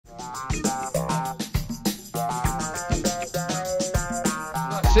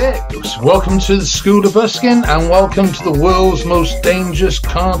That's it. Welcome to the School of Busking and welcome to the world's most dangerous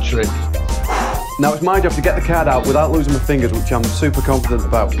card trick. Now it's my job to get the card out without losing my fingers, which I'm super confident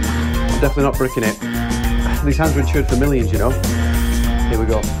about. I'm definitely not bricking it. These hands are insured for millions, you know. Here we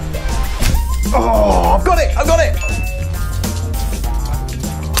go. Oh, I've got it! I've got it!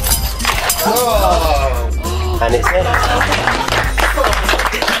 Oh. And it's in.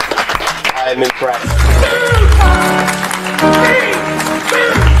 I am impressed.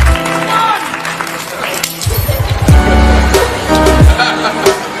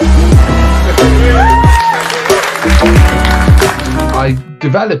 I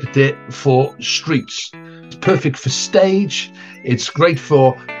developed it for streets. It's perfect for stage, it's great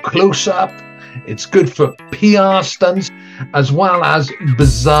for close-up, it's good for PR stunts, as well as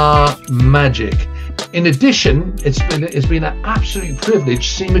bizarre magic. In addition, it's been an absolute privilege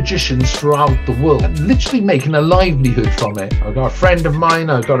seeing magicians throughout the world, literally making a livelihood from it. I've got a friend of mine,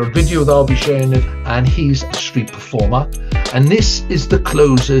 I've got a video that I'll be sharing it, and he's a street performer. And this is the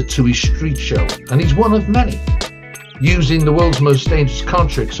closer to his street show, and he's one of many, using the world's most dangerous card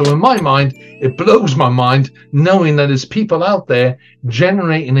trick. So in my mind, it blows my mind knowing that there's people out there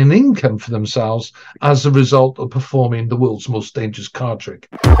generating an income for themselves as a result of performing the world's most dangerous card trick.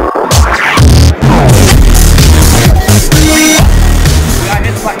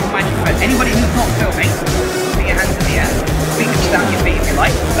 Anybody who's not filming, put your hands in the air, feet down your feet if you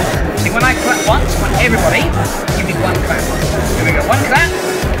like. See, when I clap once, I want everybody give me one clap. Here we go, one clap.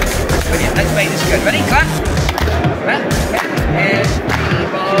 Brilliant, let's make this good. Ready? Clap. Clap.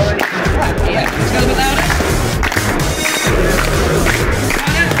 Everybody clap. Yeah, let's go a bit louder.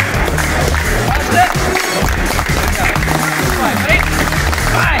 Louder. Faster. Right, ready?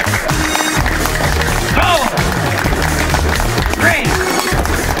 5, 4, 3,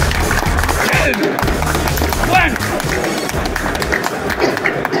 2, 1.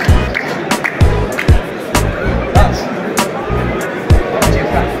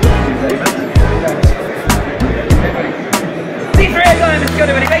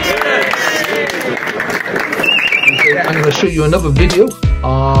 I'm going to show you another video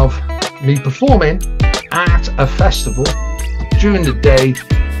of me performing at a festival during the day,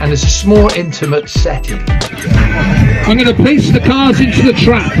 and it's a small intimate setting. I'm going to place the cards into the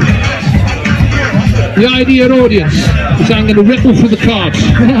trap. The ideal audience is I'm going to ripple through the cards.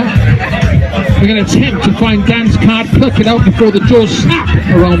 I'm going to attempt to find Dan's card, pluck it out before the jaws snap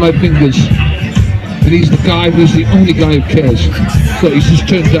around my fingers. And he's the guy who's the only guy who cares. So he's just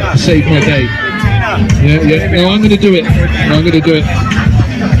turned up to save my day. Yeah. No, I'm going to do it. No, I'm going to do it.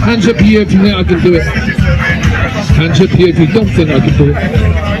 Hands up here if you think I can do it. Hands up here if you don't think I can do it.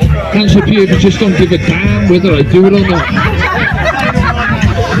 Hands up here if you just don't give a damn whether I do it or not.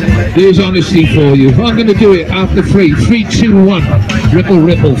 There's honesty for you. I'm going to do it after 3. 3, 2, 1. Ripple,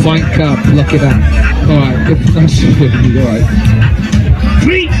 ripple, find card, pluck it out. Alright, that's alright.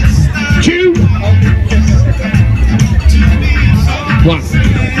 3, 2, 1.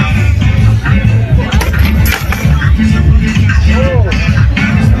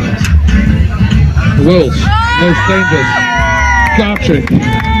 The world's most dangerous card trick.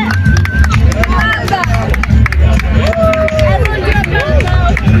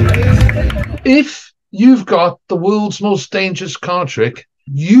 If you've got the world's most dangerous card trick,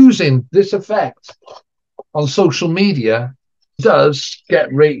 using this effect on social media does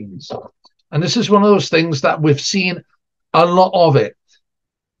get ratings. And this is one of those things that we've seen a lot of it.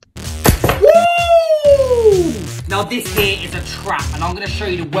 Now this here is a trap, and I'm going to show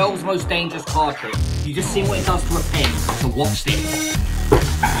you the world's most dangerous card trick. You just see what it does to a pen, so watch this.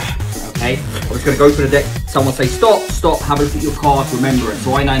 Okay, I'm just going to go through the deck. Someone say stop, stop, have a look at your card, remember it.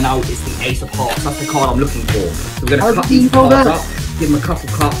 So I know now it's the Ace of Hearts, that's the card I'm looking for. So we're going to cut these cards up, give them a couple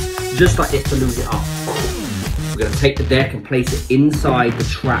cups, just like this to lose it up. We're going to take the deck and place it inside the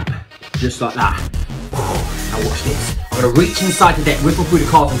trap, just like that. Now watch this. I'm going to reach inside the deck, ripple through the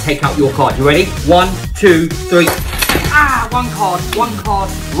cards and take out your card. You ready? 1, 2, 3. Ah, one card,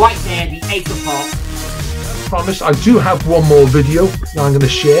 right there, the Ace of Hearts. I promise I do have one more video that I'm going to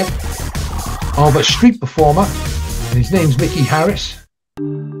share of a street performer, and his name's Mickey Harris.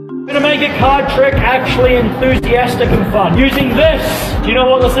 I'm going to make a card trick actually enthusiastic and fun. Using this. Do you know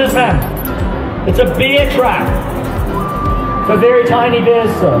what this is, man? It's a beer trap. For very tiny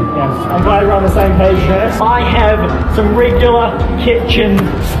beers, sir. Yes, I'm glad we're on the same page there. I have some regular kitchen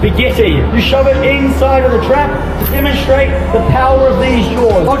spaghetti. You shove it inside of the trap to demonstrate the power of these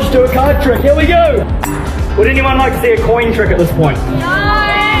jaws. I'll just do a card trick. Here we go. Would anyone like to see a coin trick at this point? No.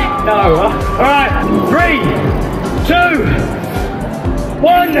 No. All right. 3, 2,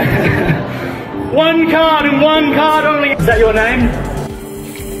 1. One card and one card only. Is that your name?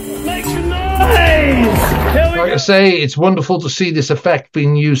 guys! Here we Like I say, it's wonderful to see this effect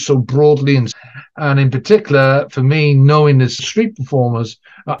being used so broadly, and in particular for me, knowing that street performers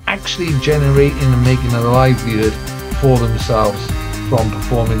are actually generating and making a livelihood for themselves from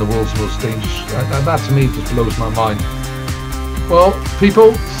performing the world's most dangerous. That to me just blows my mind. Well,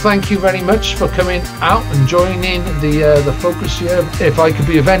 people, thank you very much for coming out and joining the focus here. If I could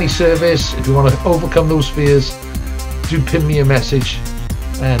be of any service, if you want to overcome those fears, do pin me a message,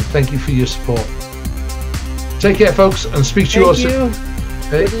 and thank you for your support. Take care, folks, and speak to you all soon.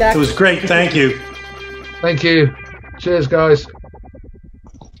 Good luck. It was great. Thank you. Thank you. Cheers, guys.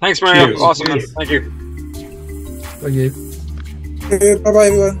 Thanks, Mario. Cheers. Awesome. Thank you. Thank you. Bye bye,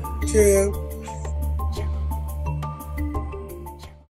 everyone. Cheerio.